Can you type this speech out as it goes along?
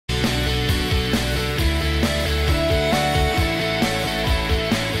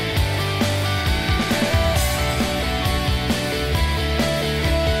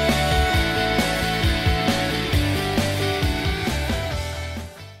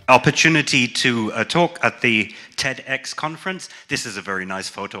opportunity to talk at the TEDx conference. This is a very nice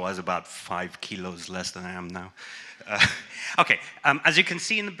photo. I was about 5 kilos less than I am now. Okay, as you can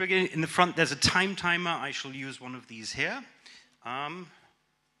see in the front, there's a time timer. I shall use one of these here. And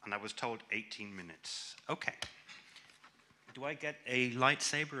I was told 18 minutes. Okay. Do I get a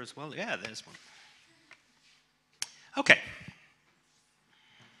lightsaber as well? Yeah, there's one. Okay.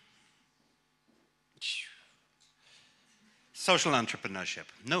 Social entrepreneurship.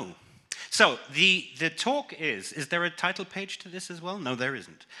 No. So the talk is there a title page to this as well? No, there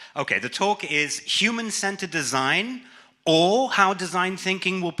isn't. Okay, the talk is Human-Centered Design, or How Design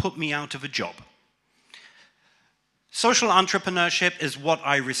Thinking Will Put Me Out of a Job. Social entrepreneurship is what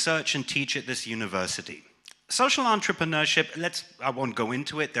I research and teach at this university. Social entrepreneurship, I won't go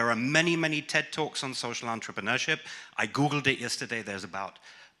into it. There are many, many TED Talks on social entrepreneurship. I Googled it yesterday. There's about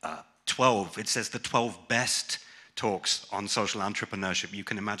 12. It says the 12 best talks on social entrepreneurship. You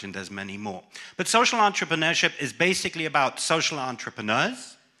can imagine there's many more. But social entrepreneurship is basically about social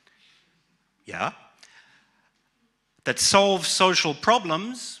entrepreneurs, that solve social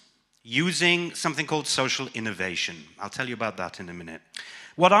problems using something called social innovation. I'll tell you about that in a minute.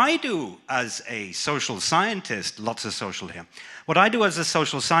 What I do as a social scientist, lots of social here, what I do as a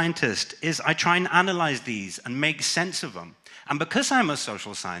social scientist is I try and analyze these and make sense of them. And because I'm a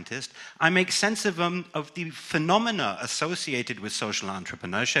social scientist, I make sense of them, of the phenomena associated with social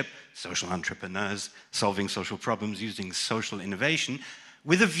entrepreneurship, social entrepreneurs solving social problems using social innovation,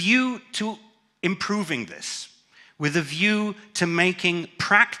 with a view to improving this, with a view to making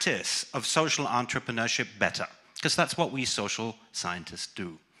practice of social entrepreneurship better, because that's what we social scientists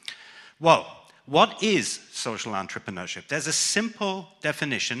do. Well, what is social entrepreneurship? There's a simple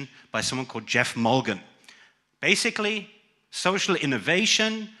definition by someone called Jeff Mulgan. Basically, social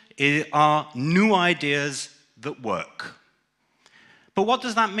innovation are new ideas that work. But what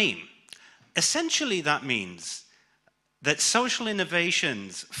does that mean? Essentially, that means that social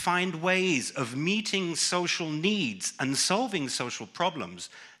innovations find ways of meeting social needs and solving social problems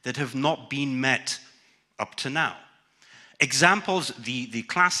that have not been met up to now. Examples, the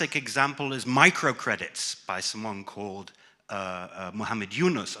classic example is microcredits by someone called Muhammad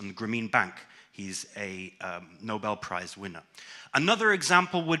Yunus on the Grameen Bank. He's a Nobel Prize winner. Another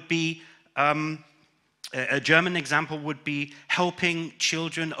example would be, a German example would be helping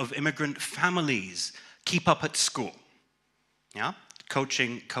children of immigrant families keep up at school. Yeah,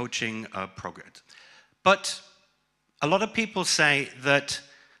 coaching progress. But a lot of people say that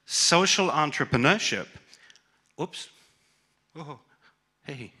social entrepreneurship,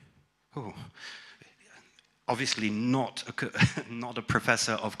 obviously not a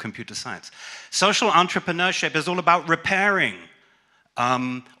professor of computer science. Social entrepreneurship is all about repairing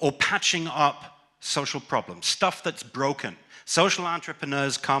or patching up social problems, stuff that's broken. Social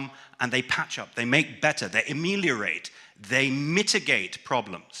entrepreneurs come and they patch up, they make better, they ameliorate, they mitigate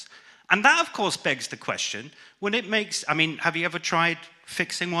problems. And that, of course, begs the question, have you ever tried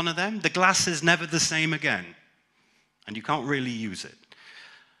fixing one of them? The glass is never the same again, and you can't really use it.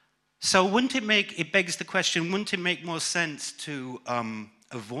 So it begs the question, wouldn't it make more sense to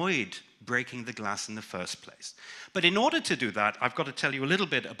avoid breaking the glass in the first place? But in order to do that, I've got to tell you a little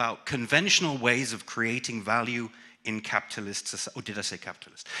bit about conventional ways of creating value in capitalist society. Oh, did I say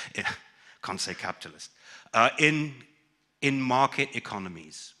capitalist? Can't say capitalist. In market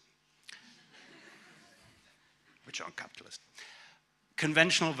economies, which aren't capitalist.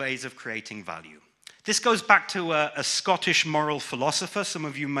 Conventional ways of creating value. This goes back to a Scottish moral philosopher, some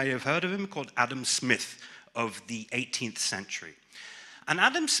of you may have heard of him, called Adam Smith of the 18th century. And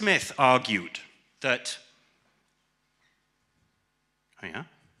Adam Smith argued that,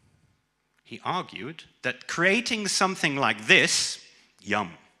 he argued that creating something like this,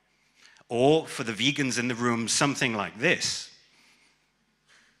 yum, or for the vegans in the room, something like this,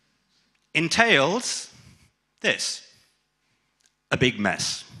 entails this, a big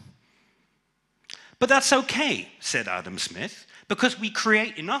mess. But that's okay, said Adam Smith, because we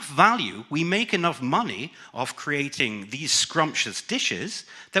create enough value, we make enough money off creating these scrumptious dishes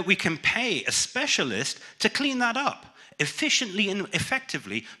that we can pay a specialist to clean that up efficiently and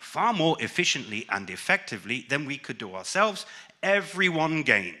effectively, far more efficiently and effectively than we could do ourselves. Everyone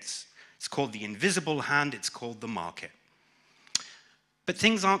gains. It's called the invisible hand, it's called the market. But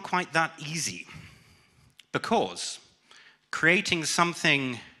things aren't quite that easy, because creating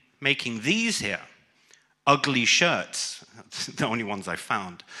something, making these here, ugly shirts, the only ones I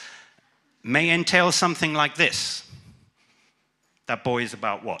found, may entail something like this. That boy is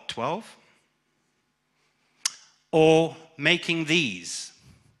about, what, 12? Or making these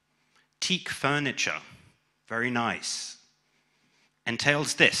teak furniture, very nice,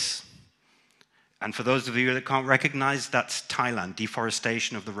 entails this. And for those of you that can't recognize, that's Thailand,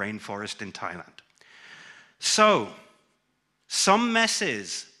 deforestation of the rainforest in Thailand. So, some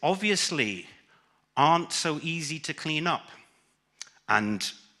messes obviously aren't so easy to clean up.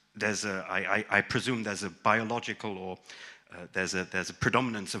 And I presume there's a biological or there's a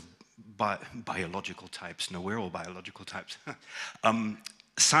predominance of biological types. No, we're all biological types.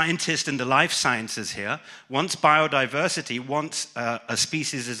 Scientists in the life sciences here, once a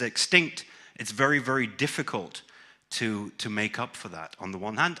species is extinct, it's very, very difficult to make up for that on the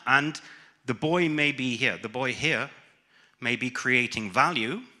one hand. And the boy here may be creating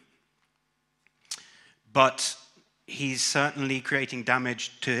value, but he's certainly creating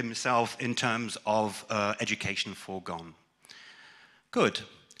damage to himself in terms of education foregone. Good.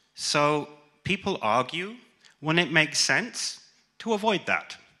 So people argue when it makes sense to avoid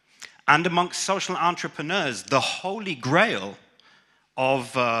that. And amongst social entrepreneurs, the holy grail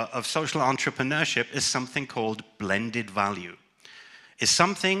of social entrepreneurship is something called blended value. It's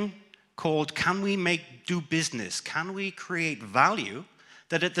something called, can we do business? Can we create value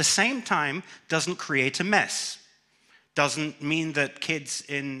that at the same time doesn't create a mess? Doesn't mean that kids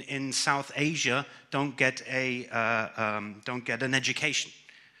in South Asia don't get an education,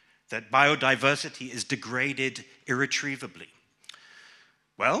 that biodiversity is degraded irretrievably.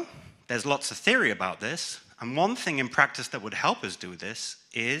 Well, there's lots of theory about this, and one thing in practice that would help us do this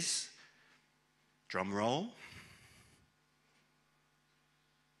is, drum roll,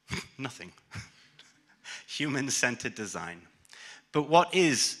 nothing. Human-centered design. But what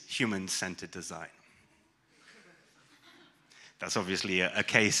is human-centered design? That's obviously a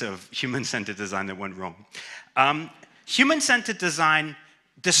case of human-centered design that went wrong. Human-centered design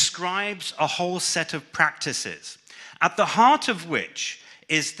describes a whole set of practices, at the heart of which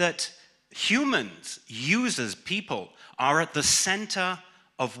is that humans, users, people, are at the center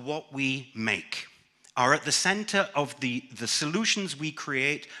of what we make, are at the center of the solutions we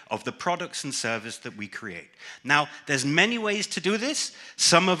create, of the products and services that we create. Now, there's many ways to do this.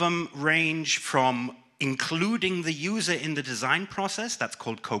 Some of them range from including the user in the design process, that's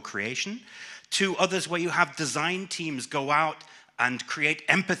called co-creation, to others where you have design teams go out and create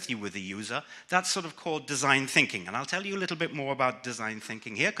empathy with the user. That's sort of called design thinking. And I'll tell you a little bit more about design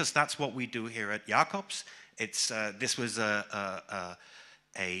thinking here, because that's what we do here at Jacobs. This was a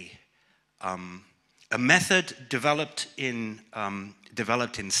method developed in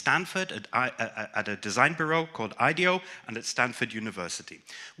Stanford at a design bureau called IDEO and at Stanford University.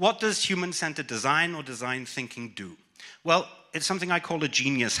 What does human-centered design or design thinking do? Well, it's something I call a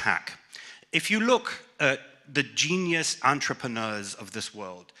genius hack. If you look at the genius entrepreneurs of this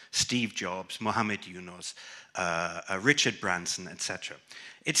world, Steve Jobs, Mohammed Yunus, Richard Branson, etc.,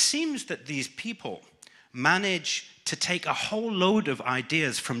 it seems that these people manage to take a whole load of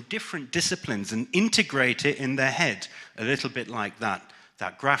ideas from different disciplines and integrate it in their head, a little bit like that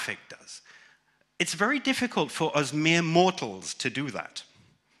graphic does. It's very difficult for us mere mortals to do that.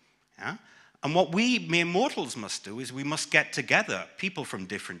 Yeah? And what we mere mortals must do is we must get together people from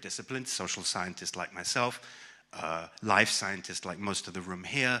different disciplines, social scientists like myself, life scientists like most of the room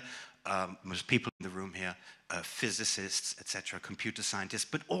here, most people in the room here, physicists, etc., computer scientists,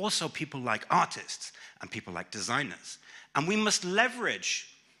 but also people like artists and people like designers. And we must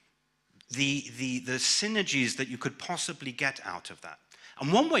leverage the synergies that you could possibly get out of that.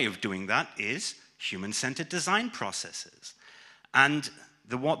 And one way of doing that is human-centered design processes. And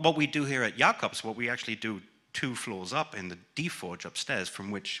what we do here at Jacobs, what we actually do 2 floors up in the D Forge upstairs, from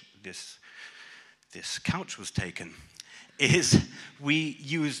which this couch was taken, is we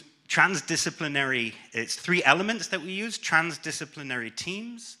use transdisciplinary, it's 3 elements that we use: transdisciplinary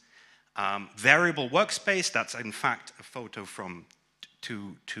teams, variable workspace, that's in fact a photo from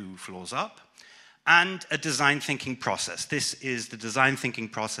two floors up, and a design thinking process. This is the design thinking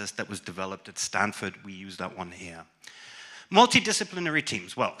process that was developed at Stanford. We use that one here. Multidisciplinary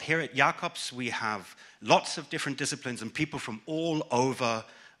teams. Well, here at Jacobs, we have lots of different disciplines and people from all over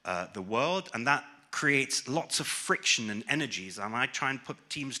the world, and that creates lots of friction and energies. And I try and put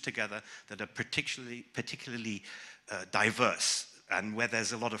teams together that are particularly diverse, and where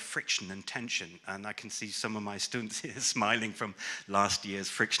there's a lot of friction and tension. And I can see some of my students here smiling from last year's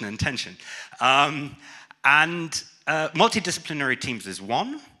friction and tension. Multidisciplinary teams is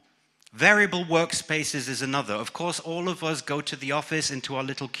one. Variable workspaces is another. Of course, all of us go to the office, into our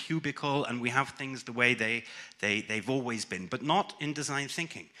little cubicle, and we have things the way they've always been, but not in design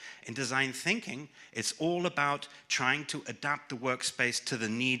thinking. In design thinking, it's all about trying to adapt the workspace to the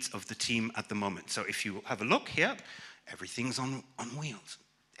needs of the team at the moment. So if you have a look here, everything's on wheels.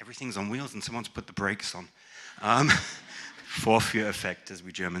 Everything's on wheels, and someone's put the brakes on. Vorführeffekt, as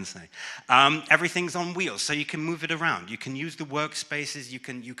we Germans say. Everything's on wheels, so you can move it around. You can use the workspaces. You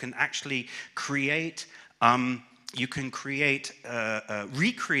can actually create.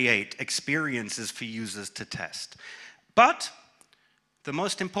 Recreate experiences for users to test. But the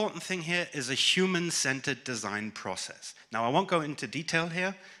most important thing here is a human-centered design process. Now, I won't go into detail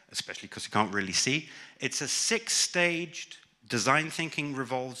here, especially because you can't really see. It's a 6-staged design thinking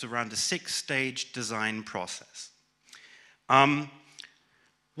revolves around a 6-stage design process.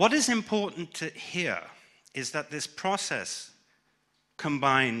 What is important to hear is that this process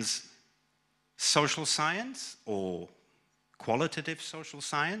combines social science or qualitative social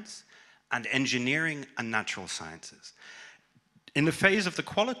science and engineering and natural sciences. In the phase of the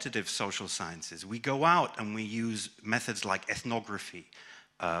qualitative social sciences, we go out and we use methods like ethnography,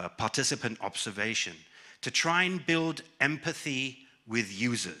 participant observation, to try and build empathy with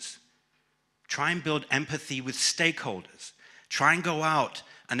users, try and build empathy with stakeholders, try and go out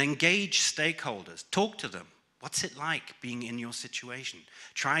and engage stakeholders, talk to them. What's it like being in your situation?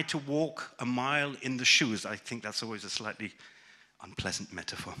 Try to walk a mile in the shoes. I think that's always a slightly unpleasant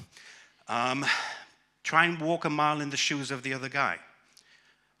metaphor. Try and walk a mile in the shoes of the other guy.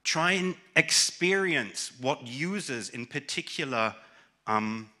 Try and experience what users in particular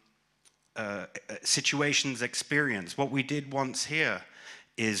situations experience. What we did once here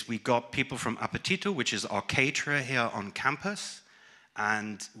is we got people from Appetito, which is our caterer here on campus,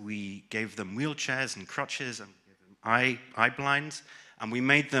 and we gave them wheelchairs and crutches and eye blinds, and we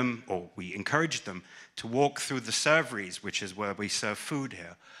made them, or we encouraged them, to walk through the serveries, which is where we serve food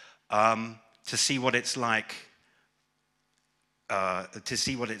here, to see what it's like, what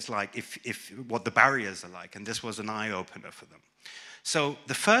the barriers are like, and this was an eye-opener for them. So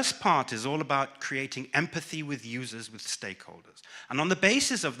the first part is all about creating empathy with users, with stakeholders. And on the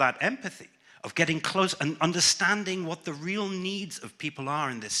basis of that empathy, of getting close and understanding what the real needs of people are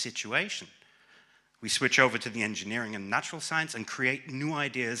in this situation, we switch over to the engineering and natural science and create new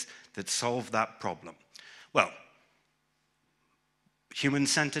ideas that solve that problem. Well,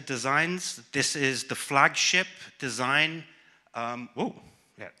 human-centered designs, this is the flagship design.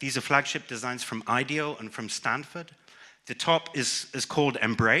 These are flagship designs from IDEO and from Stanford. The top is called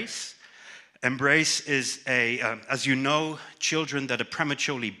Embrace. Embrace is as you know, children that are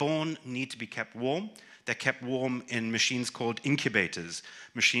prematurely born need to be kept warm. They're kept warm in machines called incubators.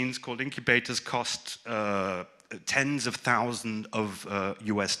 Machines called incubators cost tens of thousands of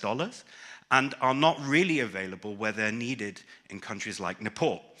US dollars and are not really available where they're needed in countries like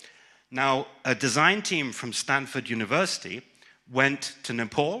Nepal. Now, a design team from Stanford University went to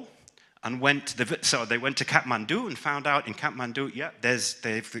Nepal and they went to Kathmandu and found out in Kathmandu,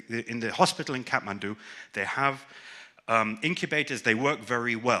 in the hospital in Kathmandu, they have incubators. They work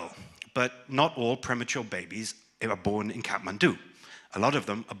very well, but not all premature babies are born in Kathmandu. A lot of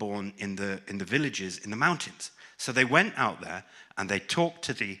them are born in the villages in the mountains. So they went out there and they talked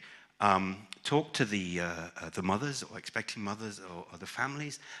to the mothers or expecting mothers or the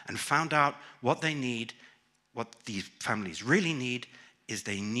families and found out what they need. What these families really need is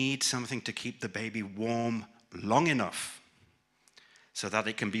they need something to keep the baby warm long enough so that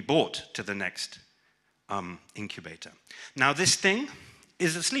it can be brought to the next incubator. Now this thing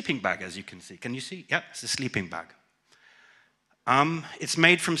is a sleeping bag, as you can see. Can you see? Yeah, it's a sleeping bag. It's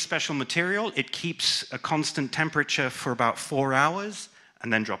made from special material. It keeps a constant temperature for about 4 hours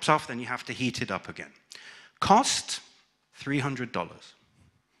and then drops off. Then you have to heat it up again. Cost, $300.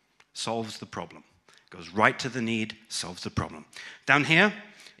 Solves the problem. Goes right to the need, solves the problem. Down here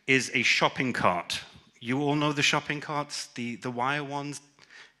is a shopping cart. You all know the shopping carts, the wire ones.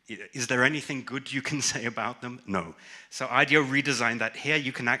 Is there anything good you can say about them? No. So IDEO redesigned that. Here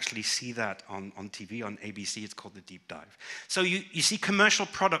you can actually see that on TV, on ABC. It's called the Deep Dive. So you see commercial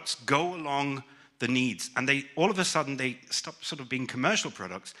products go along the needs, and all of a sudden they stop sort of being commercial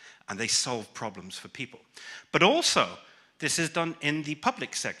products and they solve problems for people. But also, this is done in the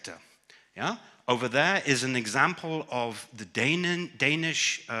public sector. Yeah? Over there is an example of the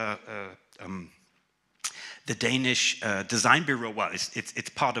Danish design bureau. Well, it's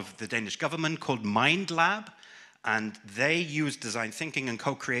part of the Danish government called Mind Lab, and they use design thinking and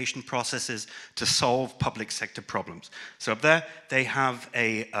co-creation processes to solve public sector problems. So up there, they have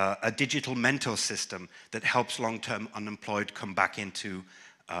a digital mentor system that helps long-term unemployed come back into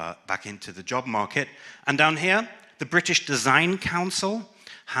the job market. And down here, the British Design Council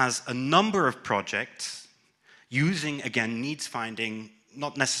has a number of projects using, again, needs finding,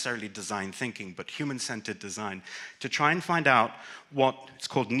 not necessarily design thinking, but human-centered design, to try and find out what it's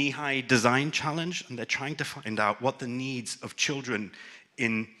called Knee-High Design Challenge, and they're trying to find out what the needs of children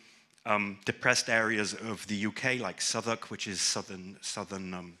in depressed areas of the UK, like Southwark, which is southern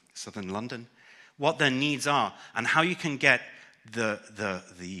London, what their needs are, and how you can get the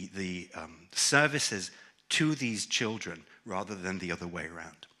services to these children rather than the other way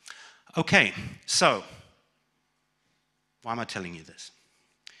around. Okay, so why am I telling you this?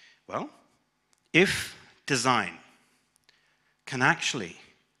 Well, if design can actually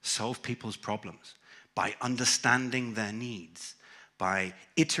solve people's problems by understanding their needs, by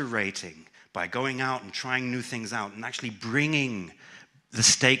iterating, by going out and trying new things out and actually bringing the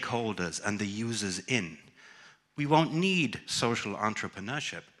stakeholders and the users in, we won't need social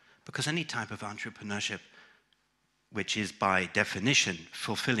entrepreneurship, because any type of entrepreneurship, which is by definition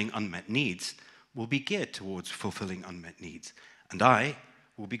fulfilling unmet needs, will be geared towards fulfilling unmet needs. And I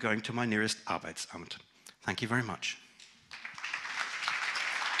will be going to my nearest Arbeitsamt. Thank you very much.